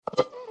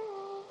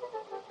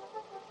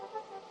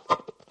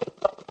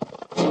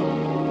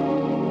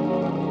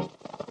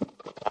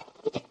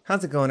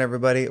How's it going,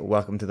 everybody?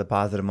 Welcome to the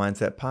Positive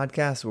Mindset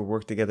Podcast, where we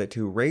work together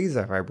to raise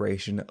our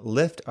vibration,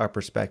 lift our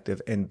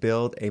perspective, and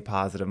build a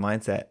positive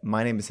mindset.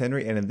 My name is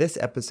Henry, and in this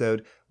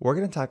episode, we're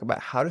going to talk about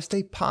how to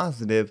stay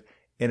positive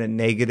in a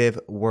negative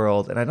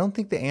world. And I don't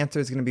think the answer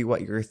is going to be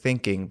what you're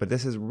thinking, but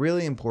this is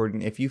really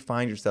important if you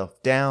find yourself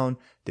down,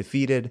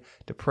 defeated,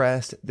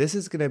 depressed. This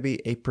is going to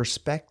be a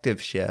perspective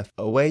shift,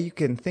 a way you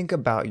can think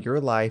about your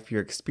life,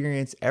 your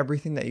experience,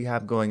 everything that you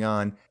have going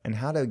on, and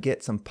how to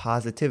get some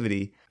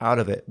positivity out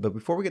of it. But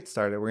before we get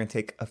started, we're going to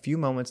take a few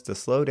moments to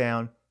slow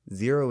down,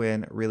 zero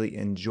in, really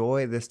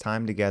enjoy this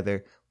time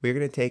together. We're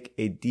going to take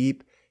a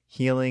deep,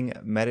 healing,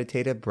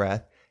 meditative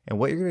breath. And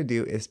what you're going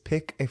to do is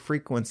pick a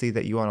frequency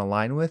that you want to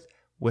align with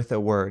a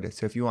word.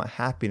 So if you want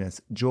happiness,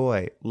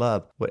 joy,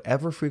 love,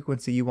 whatever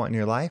frequency you want in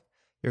your life,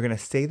 you're going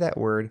to say that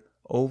word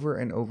over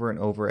and over and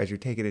over as you're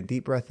taking a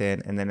deep breath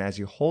in. And then as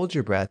you hold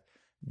your breath,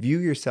 view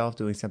yourself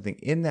doing something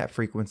in that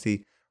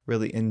frequency,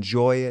 really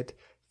enjoy it,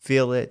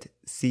 feel it,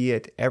 see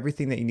it,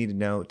 everything that you need to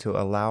know to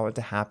allow it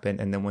to happen.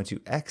 And then once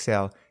you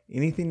exhale,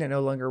 anything that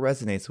no longer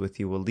resonates with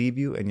you will leave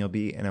you and you'll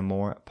be in a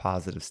more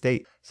positive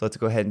state. So let's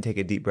go ahead and take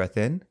a deep breath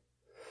in.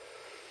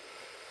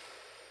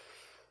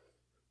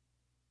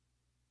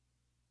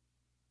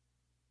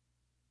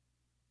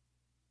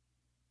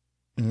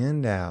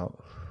 And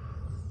out.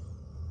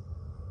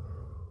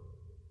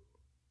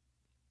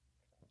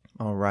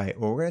 All right,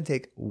 well, we're going to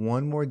take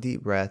one more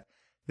deep breath.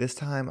 This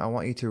time, I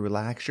want you to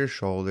relax your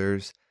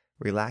shoulders,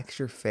 relax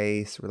your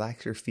face,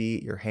 relax your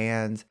feet, your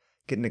hands,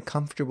 get in a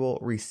comfortable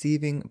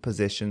receiving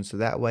position so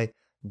that way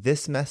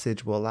this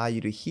message will allow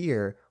you to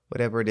hear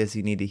whatever it is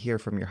you need to hear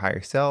from your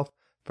higher self,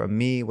 from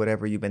me,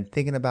 whatever you've been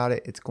thinking about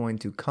it. It's going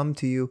to come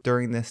to you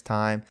during this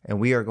time, and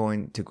we are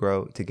going to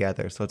grow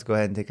together. So let's go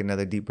ahead and take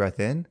another deep breath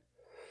in.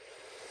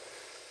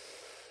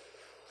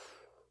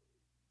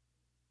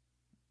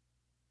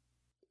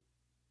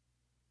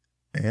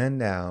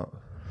 And out.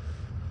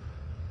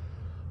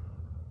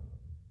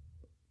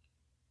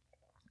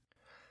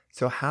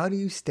 So how do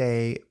you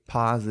stay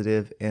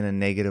positive in a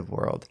negative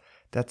world?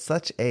 That's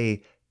such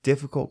a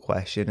difficult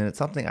question, and it's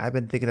something I've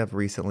been thinking of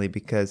recently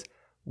because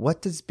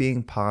what does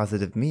being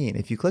positive mean?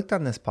 If you clicked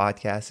on this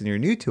podcast and you're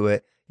new to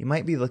it, you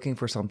might be looking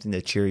for something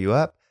to cheer you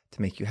up,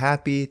 to make you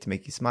happy, to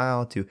make you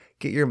smile, to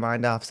get your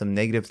mind off some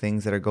negative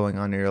things that are going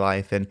on in your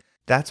life. And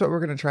that's what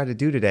we're going to try to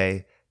do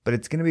today. But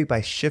it's going to be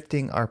by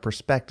shifting our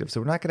perspective. So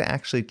we're not going to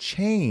actually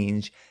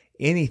change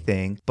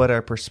anything but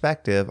our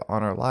perspective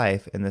on our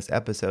life in this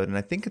episode. And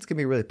I think it's going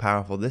to be really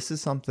powerful. This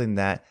is something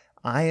that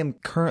I am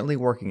currently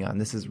working on.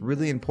 This is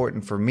really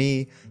important for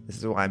me. This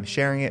is why I'm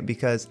sharing it,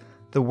 because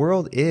the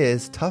world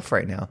is tough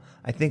right now.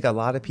 I think a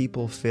lot of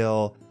people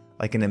feel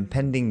like an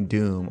impending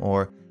doom,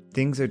 or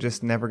things are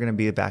just never going to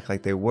be back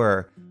like they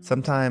were.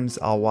 Sometimes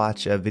I'll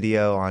watch a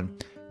video on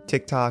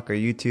TikTok or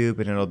YouTube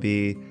and it'll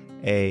be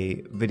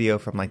a video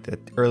from like the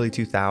early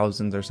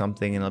 2000s or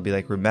something, and it'll be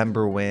like,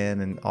 remember when,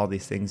 and all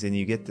these things. And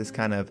you get this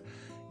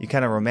you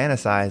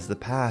romanticize the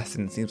past,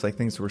 and it seems like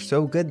things were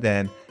so good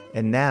then,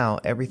 and now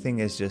everything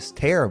is just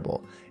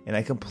terrible. And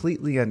I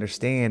completely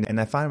understand. And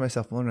I find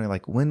myself wondering,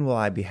 like, when will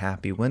I be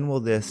happy? When will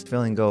this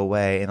feeling go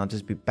away? And I'll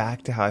just be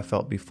back to how I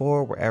felt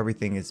before, where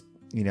everything is,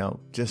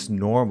 just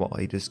normal.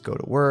 You just go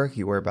to work,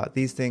 you worry about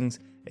these things.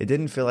 It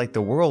didn't feel like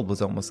the world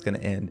was almost going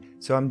to end.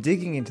 So I'm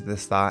digging into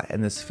this thought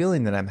and this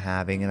feeling that I'm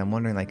having, and I'm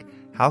wondering, like,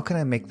 how can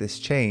I make this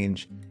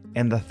change?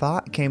 And the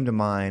thought came to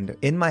mind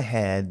in my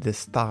head.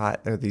 This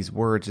thought, or these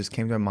words just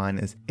came to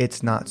mind, is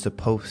it's not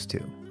supposed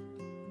to.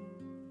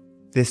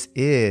 This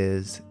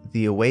is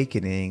the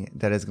awakening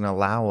that is going to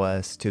allow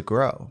us to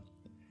grow.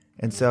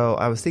 And so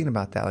I was thinking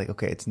about that, like,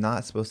 okay, it's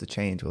not supposed to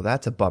change. Well,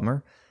 that's a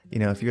bummer.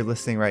 If you're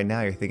listening right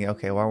now, you're thinking,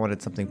 okay, well, I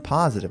wanted something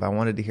positive. I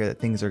wanted to hear that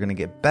things are going to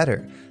get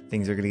better.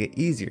 Things are going to get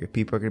easier.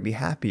 People are going to be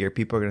happier.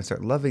 People are going to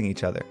start loving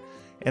each other.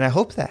 And I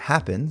hope that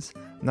happens.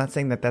 I'm not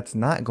saying that that's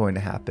not going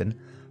to happen.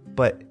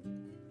 But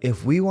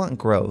if we want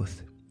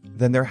growth,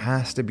 then there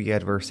has to be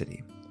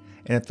adversity.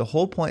 And if the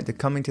whole point to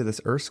coming to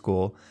this Earth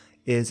School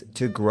is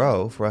to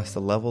grow, for us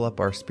to level up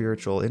our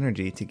spiritual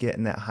energy, to get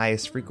in that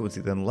highest frequency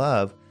than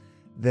love,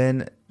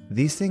 then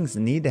these things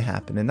need to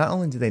happen. And not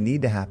only do they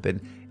need to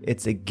happen,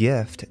 it's a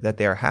gift that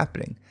they are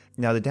happening.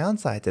 Now, the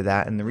downside to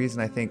that, and the reason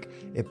I think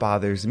it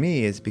bothers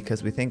me, is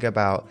because we think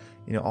about,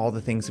 all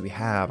the things we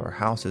have, our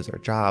houses, our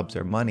jobs,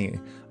 our money,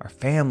 our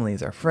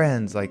families, our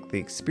friends, like the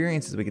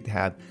experiences we get to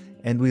have,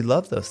 and we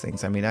love those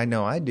things. I mean, I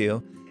know I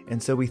do.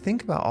 And so we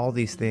think about all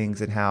these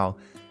things and how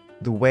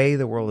the way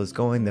the world is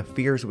going, the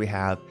fears we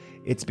have,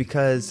 it's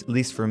because, at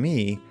least for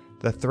me,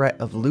 the threat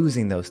of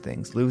losing those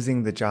things,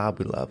 losing the job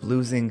we love,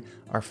 losing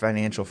our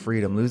financial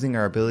freedom, losing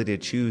our ability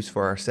to choose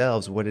for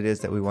ourselves what it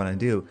is that we want to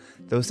do.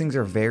 Those things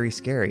are very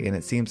scary. And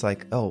it seems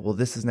like, oh, well,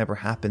 this has never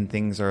happened.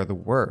 Things are the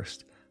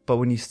worst. But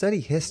when you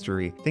study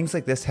history, things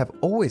like this have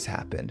always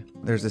happened.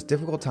 There's this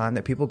difficult time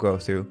that people go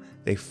through.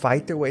 They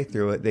fight their way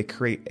through it. They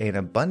create an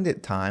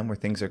abundant time where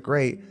things are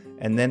great.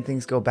 And then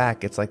things go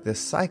back. It's like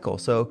this cycle.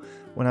 So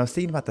when I was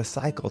thinking about the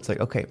cycle, it's like,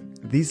 okay,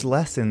 these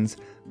lessons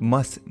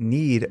must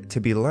need to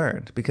be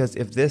learned, because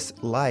if this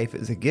life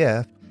is a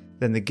gift,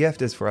 then the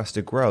gift is for us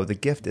to grow. The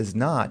gift is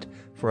not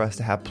for us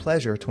to have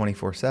pleasure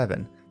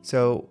 24/7.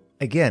 So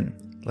again,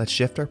 let's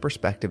shift our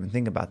perspective and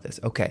think about this.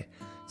 Okay,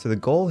 so the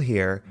goal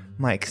here,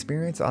 my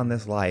experience on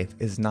this life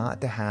is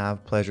not to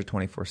have pleasure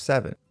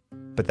 24/7.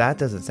 But that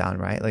doesn't sound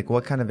right. Like,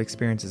 what kind of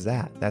experience is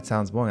that? That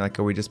sounds boring. Like,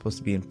 are we just supposed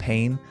to be in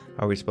pain?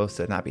 Are we supposed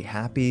to not be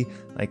happy?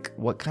 Like,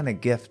 what kind of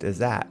gift is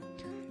that?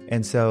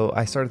 And so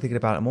I started thinking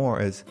about it more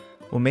as,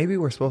 well, maybe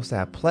we're supposed to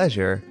have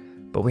pleasure,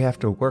 but we have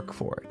to work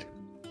for it.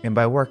 And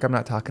by work, I'm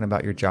not talking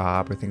about your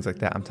job or things like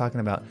that. I'm talking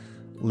about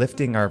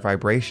lifting our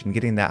vibration,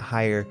 getting that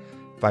higher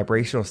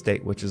vibrational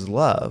state, which is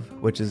love,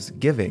 which is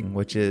giving,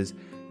 which is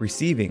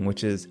receiving,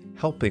 which is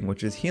helping,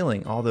 which is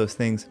healing, all those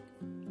things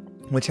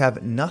which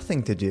have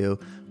nothing to do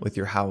with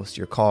your house,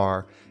 your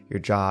car, your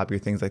job, your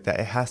things like that.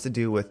 It has to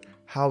do with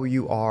how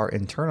you are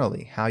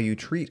internally, how you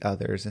treat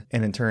others,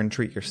 and in turn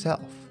treat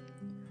yourself.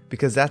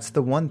 Because that's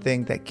the one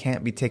thing that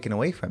can't be taken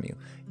away from you.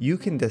 You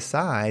can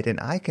decide, and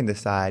I can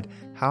decide,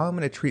 how I'm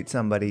going to treat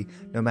somebody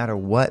no matter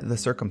what the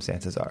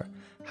circumstances are.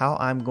 How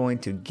I'm going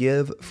to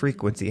give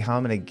frequency, how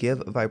I'm going to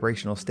give a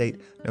vibrational state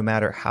no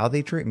matter how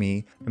they treat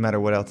me, no matter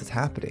what else is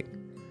happening.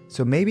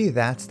 So maybe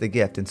that's the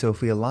gift. And so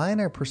if we align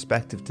our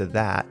perspective to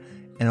that,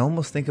 and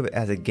almost think of it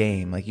as a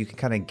game, like you can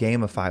kind of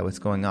gamify what's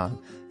going on.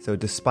 So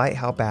despite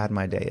how bad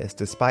my day is,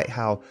 despite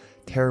how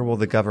terrible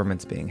the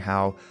government's being,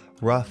 how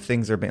rough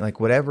things are being, like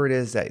whatever it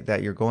is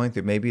that you're going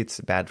through, maybe it's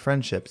bad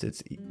friendships,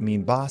 it's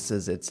mean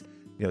bosses, it's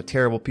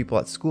terrible people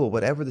at school,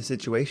 whatever the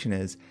situation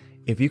is,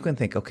 if you can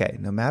think, okay,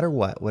 no matter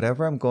what,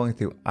 whatever I'm going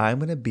through, I'm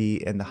going to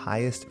be in the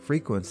highest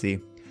frequency.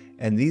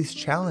 And these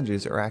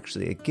challenges are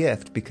actually a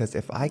gift, because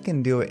if I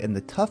can do it in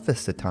the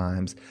toughest of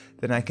times,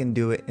 then I can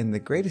do it in the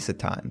greatest of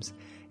times.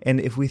 And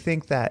if we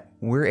think that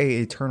we're a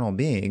eternal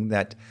being,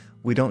 that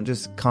we don't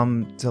just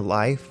come to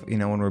life,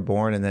 when we're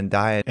born and then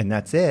die and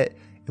that's it.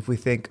 If we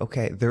think,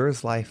 okay, there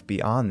is life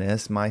beyond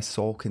this, my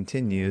soul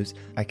continues,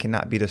 I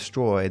cannot be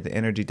destroyed, the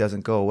energy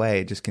doesn't go away,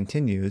 it just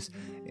continues.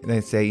 And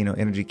they say,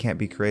 energy can't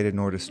be created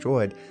nor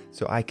destroyed,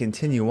 so I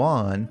continue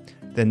on,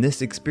 then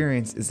this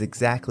experience is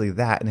exactly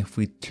that. And if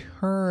we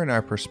turn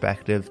our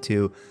perspective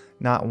to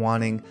not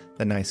wanting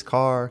the nice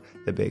car,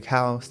 the big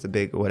house, the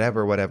big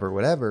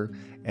whatever,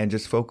 and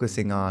just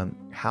focusing on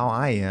how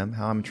I am,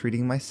 how I'm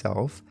treating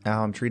myself,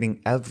 how I'm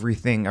treating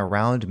everything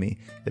around me,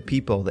 the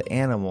people, the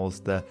animals,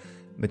 the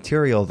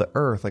material, the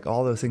earth, like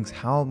all those things,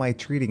 how am I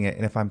treating it?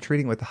 And if I'm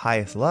treating it with the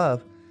highest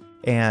love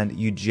and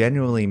you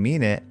genuinely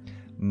mean it,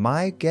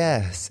 my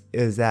guess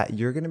is that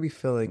you're going to be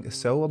feeling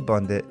so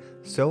abundant,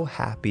 so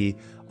happy.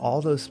 All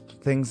those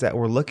things that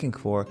we're looking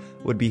for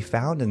would be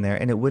found in there,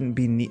 and it wouldn't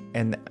be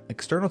and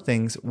external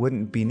things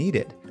wouldn't be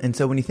needed. And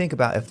so when you think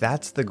about if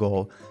that's the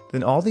goal,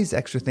 then all these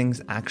extra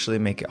things actually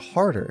make it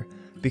harder,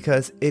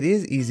 because it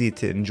is easy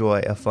to enjoy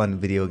a fun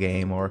video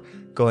game or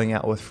going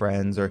out with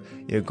friends or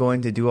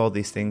going to do all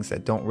these things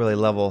that don't really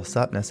level us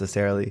up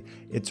necessarily.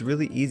 It's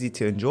really easy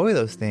to enjoy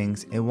those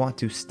things and want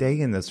to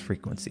stay in those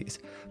frequencies.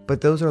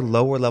 But those are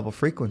lower level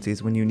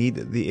frequencies when you need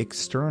the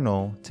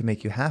external to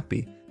make you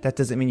happy. That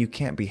doesn't mean you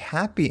can't be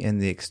happy in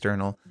the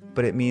external,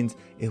 but it means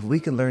if we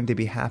can learn to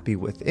be happy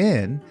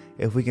within,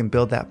 if we can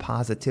build that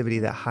positivity,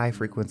 that high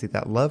frequency,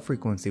 that love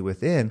frequency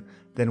within,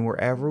 then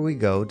wherever we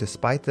go,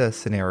 despite the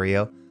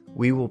scenario,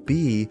 we will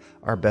be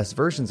our best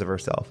versions of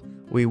ourselves.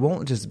 We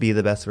won't just be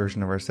the best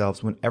version of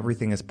ourselves when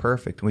everything is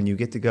perfect, when you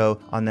get to go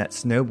on that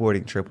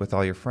snowboarding trip with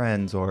all your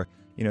friends, or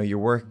your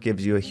work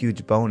gives you a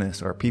huge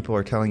bonus, or people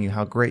are telling you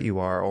how great you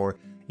are, or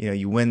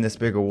you win this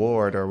big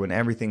award, or when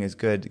everything is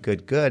good,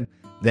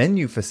 then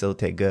you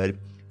facilitate good.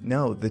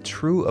 No, the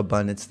true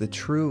abundance, the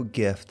true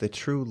gift, the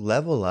true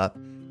level up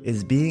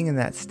is being in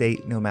that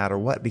state no matter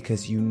what,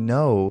 because you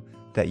know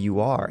that you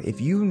are. If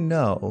you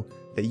know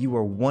that you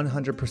are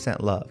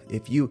 100% love,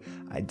 if you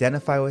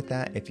identify with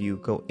that, if you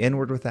go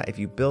inward with that, if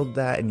you build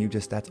that and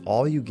that's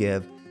all you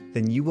give,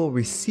 then you will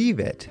receive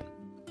it.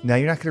 Now,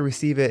 you're not going to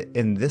receive it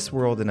in this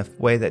world in a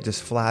way that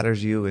just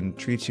flatters you and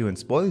treats you and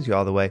spoils you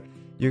all the way.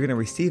 You're going to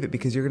receive it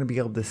because you're going to be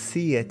able to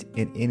see it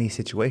in any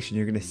situation.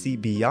 You're going to see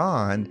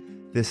beyond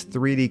this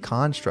 3D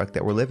construct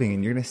that we're living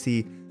in. You're going to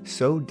see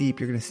so deep.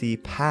 You're going to see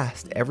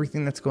past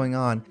everything that's going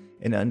on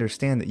and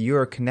understand that you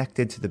are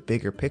connected to the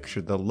bigger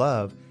picture, the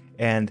love,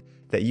 and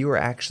that you are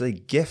actually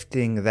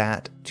gifting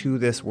that to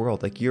this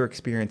world. Like, your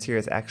experience here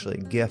is actually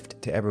a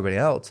gift to everybody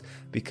else,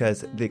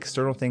 because the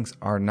external things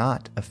are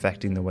not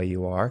affecting the way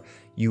you are.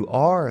 You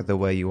are the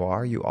way you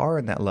are. You are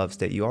in that love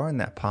state. You are in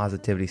that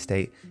positivity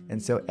state.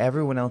 And so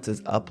everyone else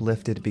is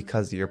uplifted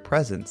because of your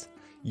presence.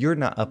 You're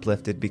not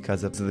uplifted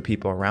because of the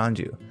people around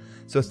you.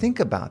 So think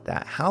about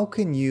that. How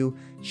can you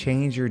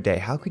change your day?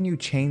 How can you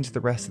change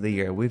the rest of the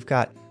year? We've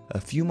got a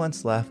few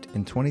months left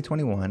in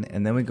 2021,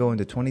 and then we go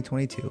into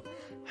 2022.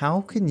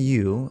 How can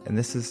you, and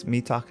this is me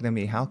talking to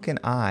me, how can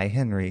I,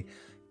 Henry,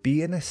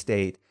 be in a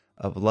state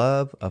of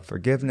love, of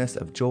forgiveness,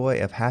 of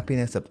joy, of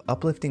happiness, of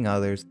uplifting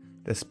others,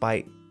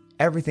 despite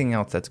everything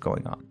else that's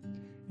going on?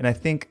 And I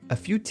think a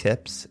few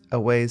tips,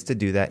 ways to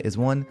do that is,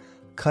 one,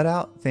 cut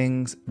out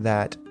things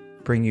that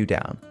bring you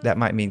down. That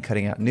might mean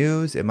cutting out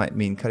news. It might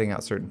mean cutting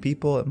out certain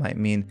people. It might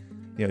mean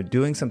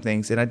doing some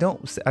things. And I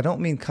don't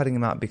mean cutting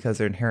them out because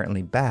they're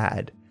inherently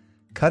bad.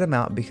 Cut them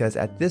out because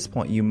at this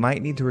point you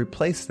might need to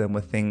replace them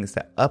with things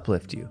that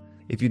uplift you.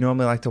 If you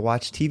normally like to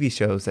watch TV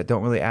shows that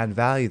don't really add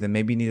value, then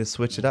maybe you need to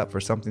switch it up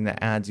for something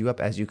that adds you up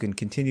as you can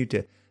continue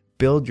to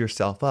build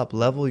yourself up,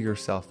 level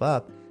yourself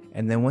up.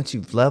 And then once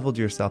you've leveled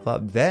yourself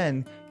up,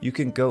 then you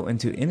can go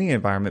into any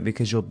environment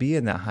because you'll be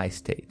in that high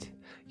state.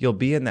 You'll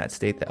be in that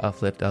state that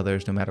uplift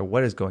others no matter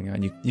what is going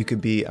on. You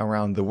could be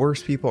around the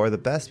worst people or the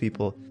best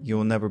people. You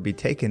will never be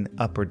taken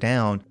up or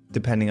down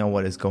depending on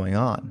what is going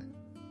on.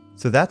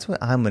 So that's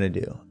what I'm going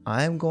to do.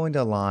 I'm going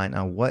to align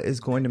on what is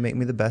going to make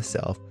me the best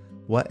self,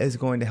 what is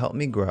going to help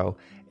me grow.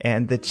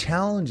 And the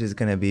challenge is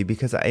going to be,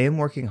 because I am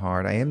working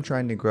hard, I am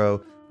trying to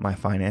grow my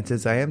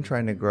finances, I am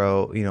trying to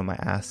grow, my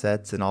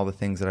assets and all the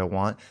things that I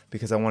want,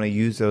 because I want to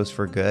use those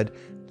for good.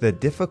 The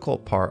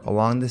difficult part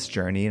along this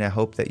journey, and I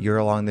hope that you're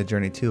along the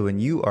journey too,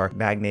 and you are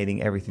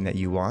magnating everything that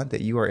you want, that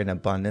you are in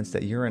abundance,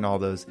 that you're in all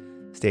those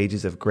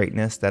stages of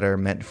greatness that are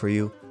meant for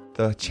you.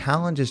 The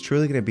challenge is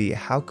truly going to be,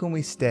 how can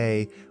we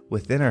stay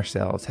within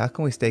ourselves? How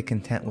can we stay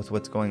content with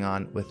what's going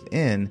on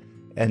within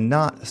and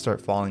not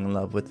start falling in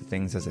love with the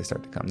things as they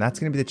start to come? That's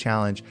going to be the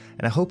challenge.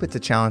 And I hope it's a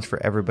challenge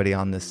for everybody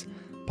on this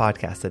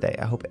podcast today.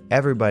 I hope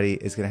everybody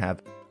is going to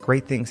have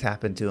great things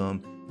happen to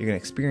them. You're going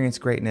to experience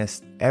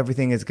greatness.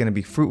 Everything is going to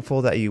be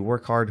fruitful that you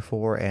work hard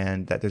for,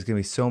 and that there's going to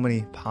be so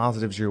many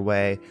positives your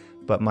way.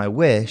 But my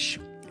wish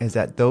is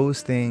that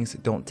those things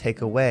don't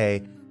take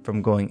away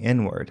from going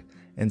inward.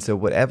 And so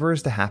whatever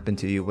is to happen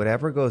to you,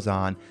 whatever goes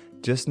on,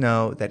 just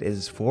know that it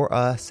is for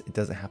us. It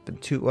doesn't happen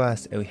to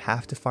us. And we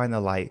have to find the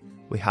light.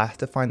 We have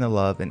to find the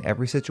love in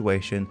every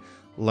situation,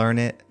 learn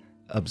it,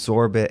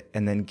 absorb it,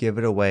 and then give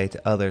it away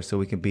to others so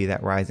we can be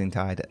that rising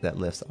tide that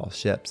lifts all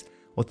ships.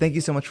 Well, thank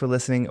you so much for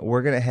listening.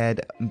 We're going to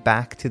head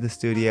back to the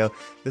studio.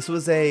 This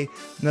was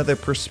another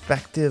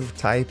perspective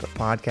type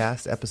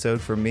podcast episode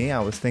for me.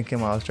 I was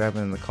thinking while I was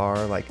driving in the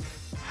car,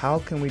 how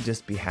can we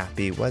just be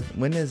happy?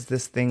 When is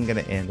this thing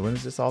going to end? When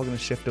is this all going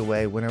to shift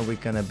away? When are we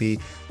going to be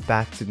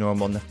back to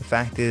normal? And the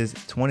fact is,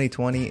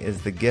 2020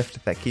 is the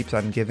gift that keeps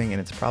on giving,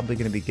 and it's probably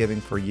going to be giving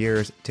for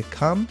years to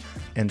come.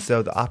 And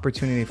so the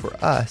opportunity for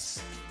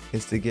us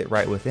is to get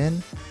right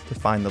within, to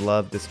find the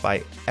love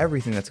despite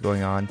everything that's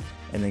going on,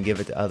 and then give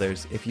it to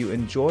others. If you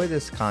enjoy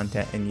this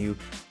content and you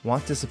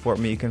want to support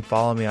me, you can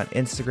follow me on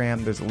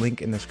Instagram. There's a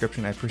link in the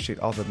description. I appreciate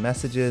all the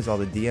messages, all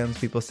the DMs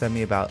people send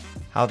me about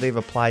how they've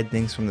applied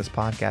things from this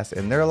podcast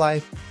in their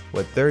life,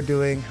 what they're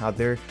doing, how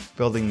they're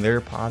building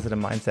their positive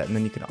mindset. And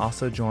then you can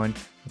also join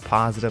the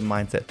Positive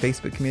Mindset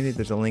Facebook community.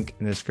 There's a link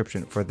in the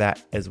description for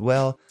that as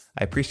well.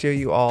 I appreciate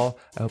you all.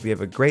 I hope you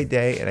have a great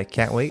day, and I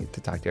can't wait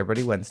to talk to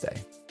everybody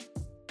Wednesday.